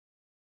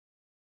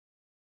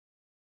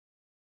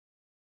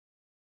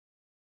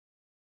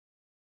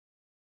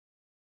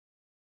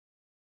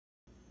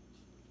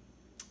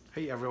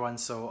Hey everyone,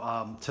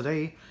 so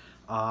today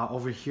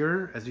over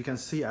here, as you can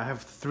see, I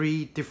have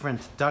three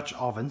different Dutch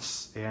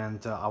ovens,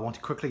 and I want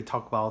to quickly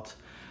talk about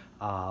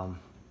I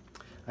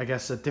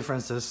guess the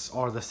differences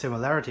or the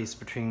similarities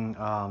between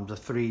the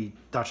three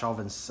Dutch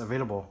ovens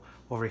available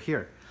over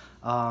here.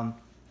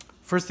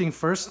 First thing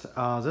first,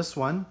 this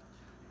one,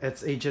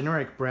 it's a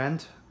generic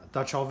brand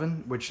Dutch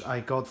oven, which I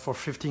got for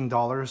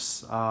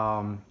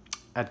 $15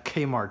 at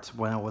Kmart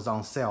when it was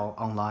on sale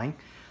online.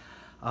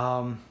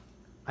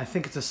 I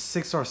think it's a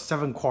 6 or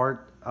 7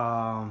 quart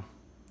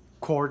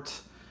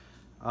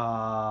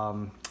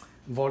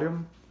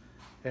volume,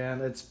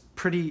 and it's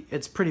pretty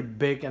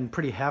big and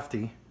pretty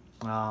hefty.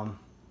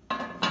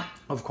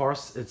 Of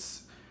course,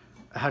 it's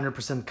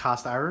 100%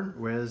 cast iron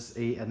with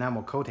a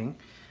enamel coating,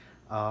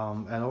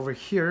 and over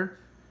here,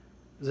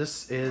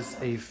 this is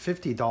a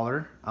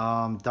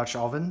 $50 Dutch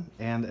oven,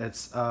 and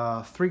it's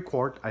 3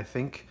 quart, I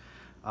think,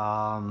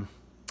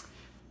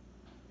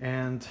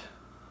 and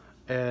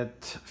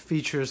it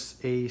features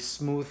a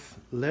smooth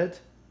lid,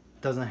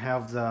 doesn't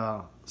have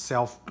the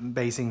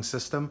self-basing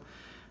system,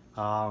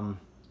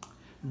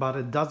 but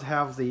it does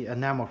have the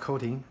enamel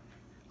coating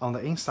on the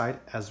inside,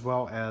 as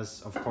well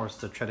as, of course,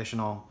 the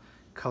traditional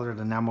colored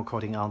enamel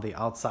coating on the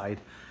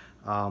outside.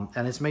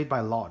 And it's made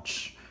by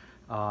Lodge,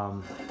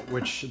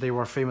 which they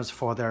were famous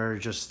for their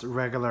just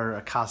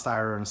regular cast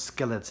iron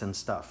skillets and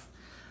stuff.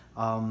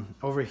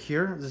 Over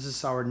here, this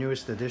is our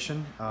newest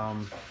addition.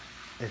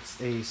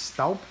 It's a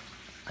Staub,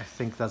 I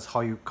think that's how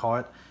you call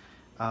it,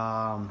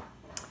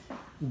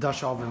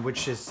 Dutch oven,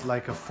 which is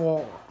like a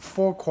four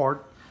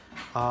quart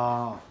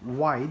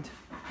wide,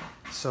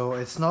 so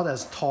it's not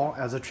as tall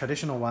as a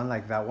traditional one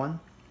like that one,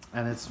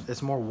 and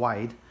it's more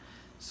wide,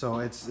 so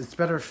it's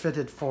better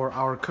fitted for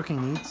our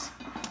cooking needs.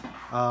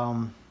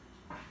 And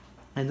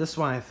this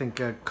one, I think,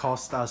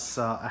 cost us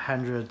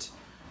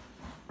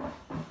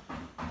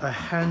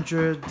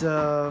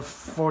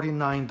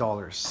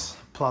 $149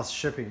 plus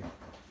shipping.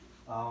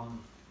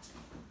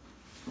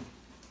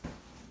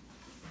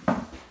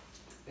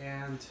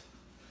 And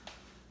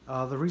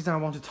the reason I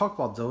want to talk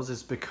about those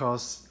is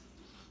because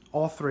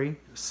all three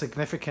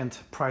significant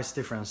price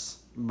difference,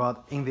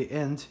 but in the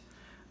end,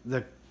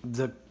 the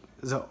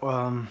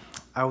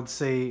I would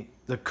say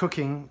the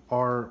cooking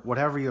or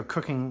whatever you're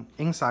cooking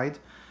inside,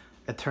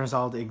 it turns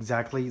out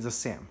exactly the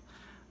same.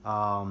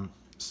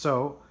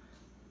 So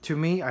to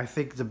me, I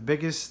think the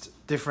biggest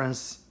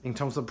difference in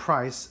terms of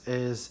price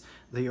is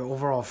the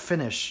overall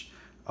finish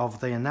of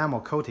the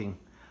enamel coating.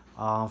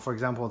 For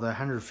example, the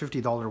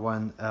 $150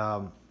 one,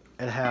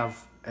 it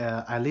have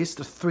at least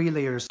 3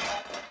 layers.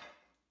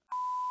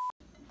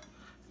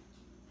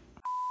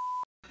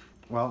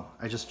 Well,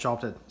 I just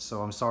chopped it,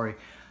 so I'm sorry.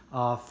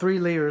 3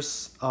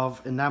 layers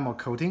of enamel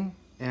coating,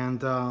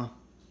 and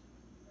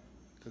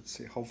let's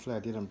see, hopefully I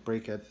didn't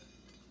break it.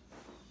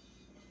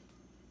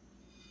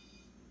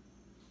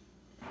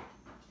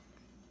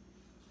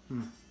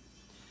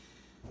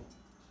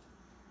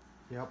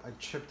 Yep, I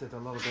chipped it a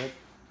little bit.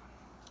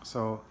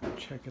 So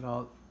check it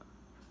out.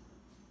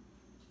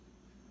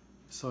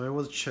 So it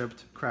was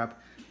chipped,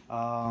 crap.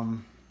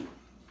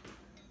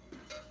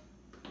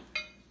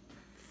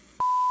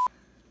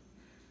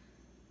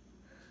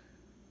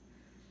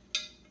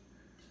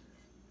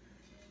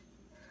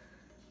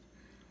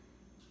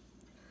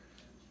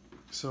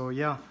 So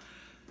yeah,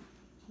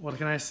 what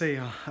can I say?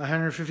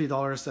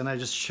 $150, and I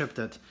just chipped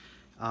it.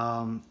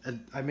 I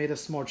made a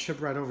small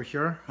chip right over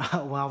here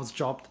when it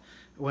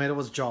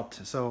was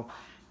dropped. So.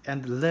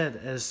 And the lid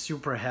is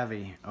super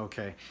heavy.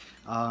 Okay,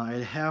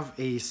 it have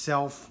a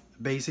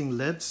self-basing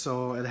lid,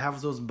 so it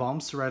have those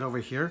bumps right over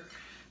here.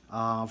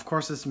 Of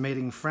course, it's made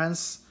in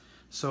France,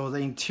 so the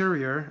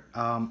interior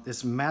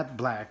is matte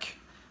black,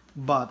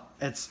 but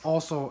it's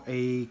also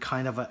a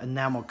kind of an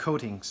enamel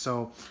coating.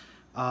 So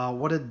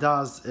what it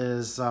does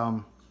is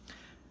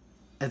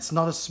it's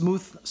not a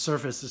smooth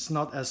surface. It's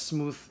not as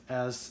smooth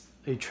as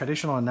a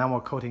traditional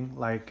enamel coating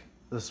like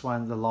this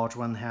one, the large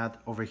one, had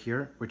over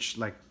here, which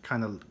like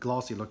kind of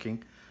glossy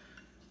looking.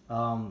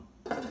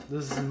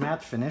 This is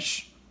matte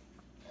finish.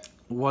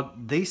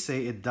 What they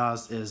say it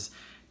does is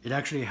it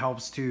actually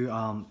helps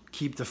to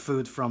keep the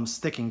food from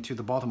sticking to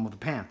the bottom of the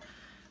pan.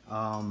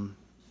 So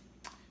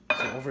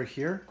over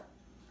here,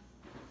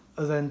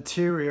 the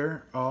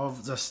interior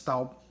of the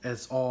Staub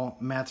is all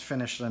matte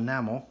finished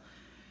enamel,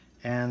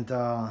 and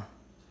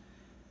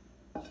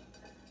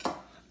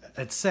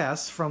it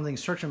says from the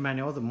instruction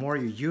manual, the more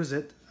you use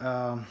it,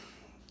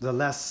 the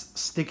less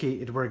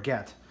sticky it will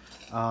get,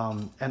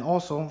 and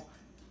also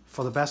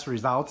for the best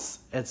results,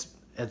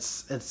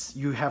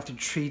 you have to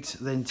treat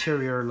the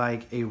interior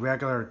like a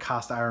regular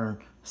cast iron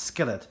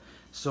skillet.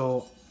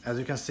 So as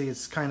you can see,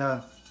 it's kind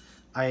of,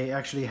 I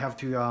actually have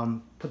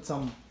to put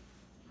some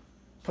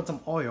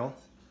oil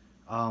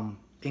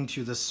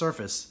into the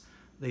surface.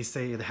 They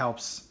say it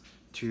helps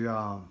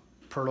to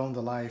prolong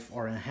the life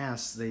or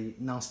enhance the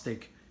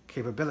non-stick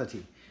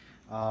capability.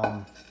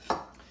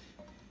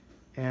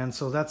 And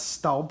so that's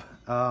Staub.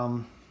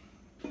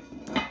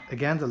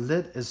 Again, the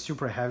lid is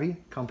super heavy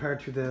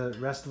compared to the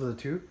rest of the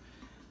two.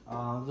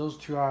 Those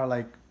two are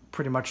like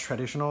pretty much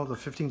traditional. The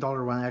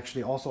 $15 one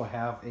actually also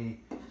have a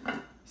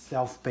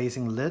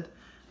self-basing lid,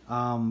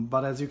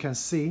 but as you can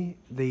see,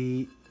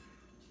 the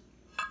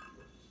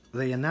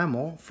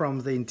enamel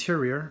from the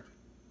interior,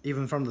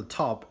 even from the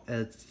top,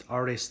 it's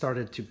already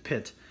started to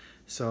pit.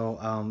 So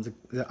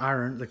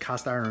the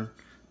cast iron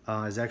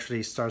is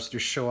actually starts to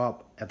show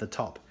up at the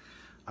top.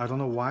 I don't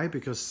know why,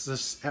 because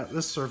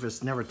this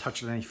surface never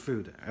touched any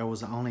food. It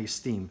was only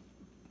steam.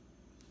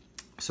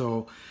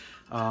 So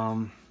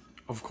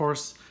of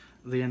course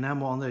the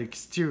enamel on the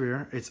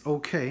exterior, it's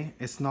okay.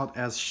 It's not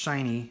as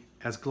shiny,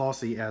 as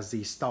glossy as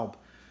the Staub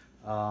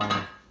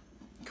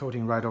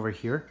coating right over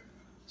here.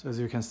 So as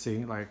you can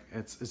see, like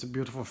it's a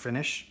beautiful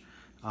finish.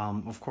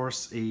 Of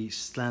course, a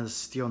stainless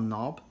steel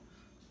knob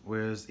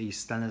with a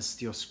stainless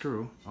steel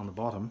screw on the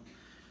bottom,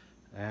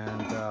 and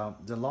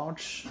the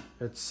large,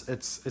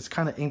 it's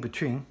kind of in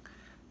between.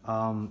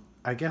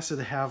 I guess it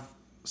have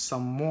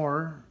some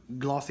more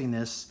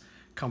glossiness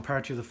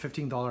compared to the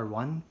 $15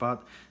 one,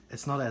 but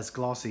it's not as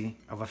glossy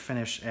of a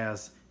finish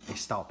as a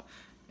Staub.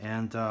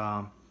 And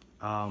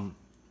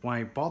when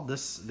I bought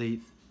this, the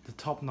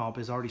top knob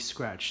is already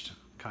scratched,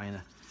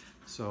 kinda.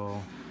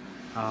 So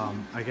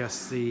I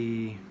guess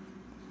the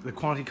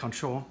quality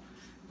control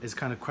is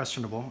kind of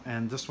questionable.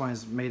 And this one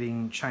is made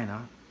in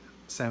China,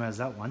 same as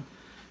that one.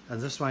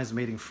 And this one is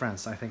made in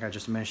France, I think I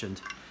just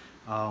mentioned.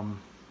 And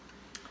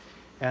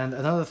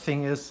another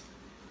thing is,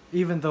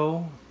 even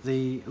though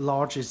the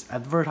large is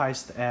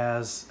advertised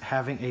as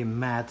having a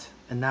matte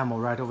enamel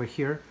right over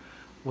here,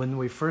 when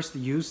we first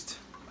used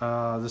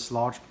this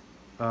large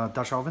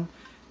Dutch oven,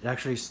 it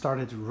actually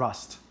started to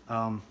rust.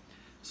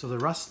 So the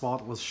rust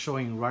spot was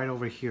showing right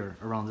over here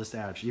around this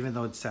edge. Even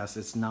though it says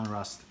it's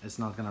non-rust, it's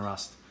not gonna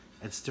rust.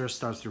 It still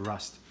starts to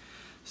rust.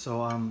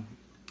 So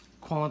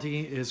quality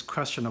is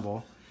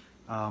questionable.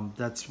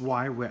 That's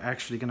why we're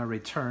actually gonna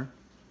return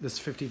this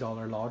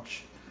 $50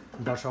 large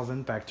Dutch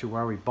oven back to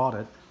where we bought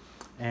it,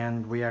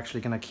 and we're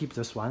actually gonna keep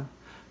this one.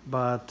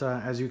 But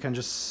as you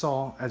just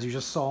saw,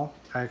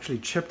 I actually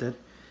chipped it.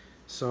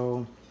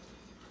 So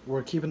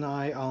we're keeping an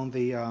eye on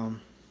the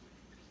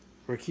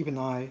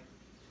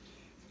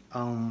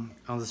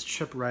on this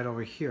chip right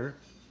over here.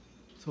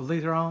 So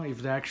later on, if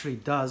it actually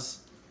does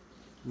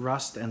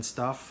rust and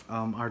stuff,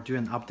 I'll do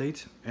an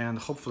update, and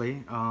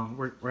hopefully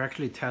we're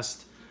actually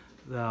test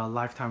the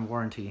lifetime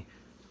warranty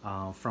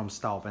from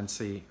Staub and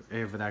see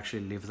if it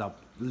actually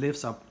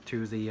lives up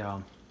to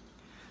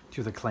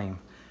the claim.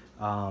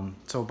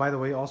 So by the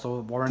way,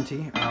 also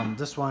warranty,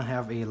 this one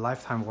have a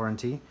lifetime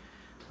warranty.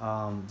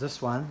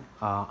 This one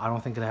I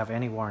don't think it have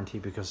any warranty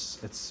because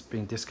it's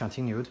being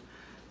discontinued.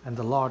 And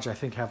the large, I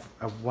think, have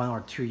a 1 or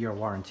 2 year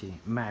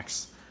warranty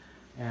max.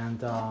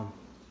 And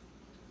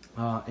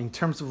in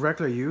terms of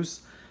regular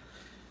use,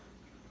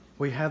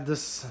 we had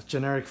this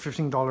generic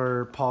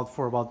 $15 pot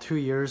for about 2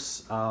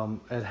 years.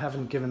 It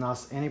haven't given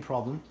us any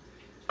problem.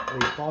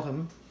 The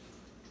bottom,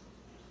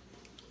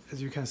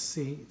 as you can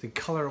see, the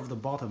color of the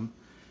bottom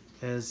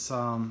is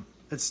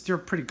it's still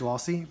pretty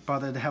glossy,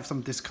 but it have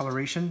some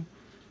discoloration,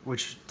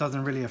 which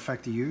doesn't really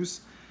affect the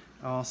use.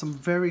 Some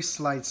very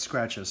slight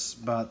scratches,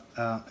 but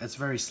it's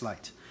very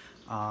slight.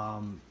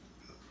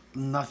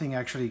 Nothing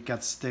actually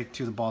gets stick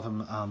to the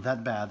bottom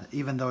that bad.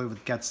 Even though it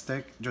would get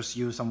stick, just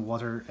use some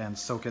water and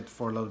soak it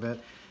for a little bit,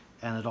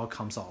 and it all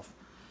comes off.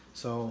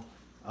 So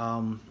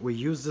we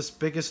use this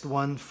biggest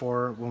one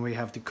for when we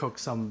have to cook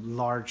some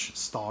large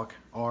stock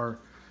or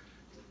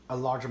a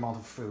large amount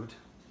of food.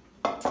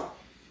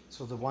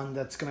 So the one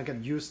that's gonna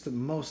get used the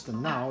most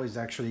now is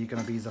actually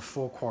gonna be the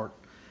 4-quart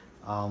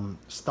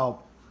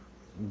Staub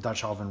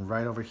Dutch oven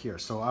right over here.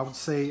 So I would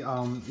say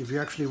if you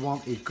actually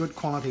want a good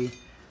quality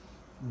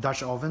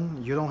Dutch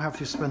oven, you don't have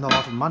to spend a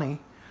lot of money.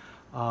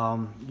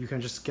 You can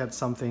just get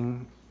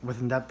something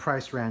within that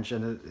price range,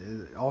 and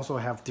it also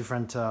have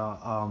different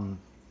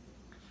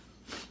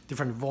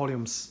different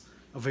volumes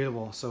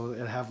available. So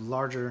it have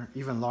larger,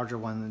 even larger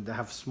one, they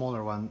have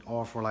smaller one,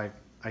 or for like,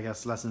 I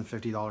guess, less than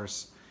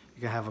 $50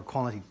 you can have a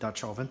quality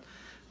Dutch oven.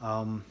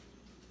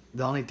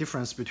 The only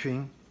difference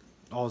between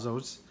all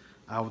those,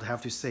 I would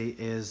have to say,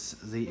 is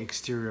the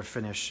exterior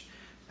finish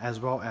as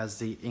well as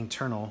the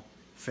internal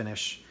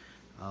finish.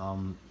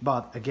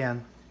 But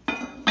again,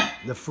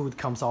 the food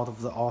comes out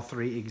of all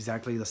three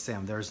exactly the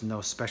same. There's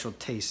no special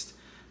taste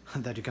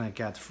that you're gonna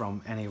get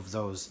from any of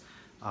those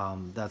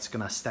that's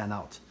gonna stand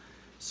out.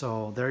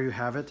 So there you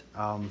have it.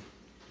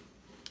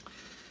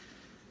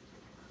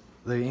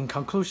 In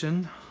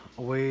conclusion,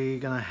 we're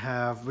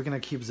gonna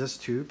keep this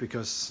too,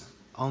 because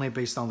only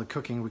based on the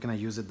cooking we're gonna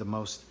use it the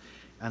most.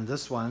 And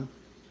this one,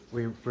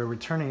 we're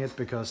returning it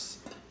because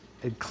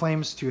it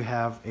claims to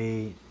have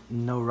a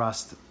no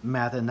rust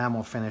matte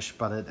enamel finish,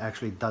 but it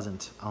actually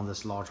doesn't on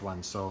this large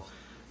one. So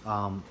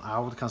I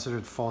would consider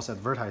it false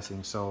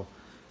advertising. So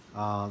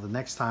the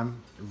next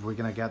time if we're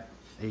gonna get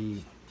a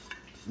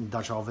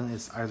Dutch oven,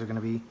 it's either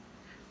gonna be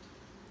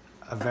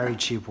a very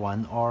cheap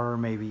one or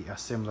maybe a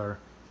similar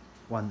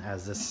one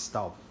as this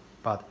Staub,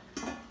 but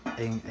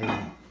in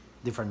a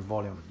different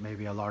volume,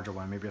 maybe a larger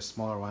one, maybe a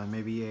smaller one,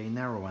 maybe a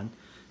narrow one.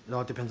 It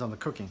all depends on the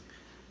cooking.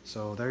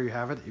 So there you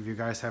have it. If you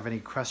guys have any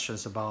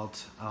questions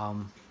about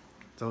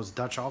those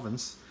Dutch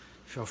ovens,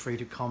 feel free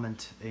to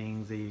comment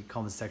in the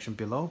comment section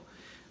below.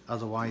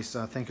 Otherwise,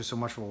 thank you so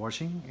much for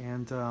watching,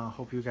 and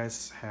hope you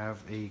guys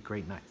have a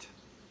great night.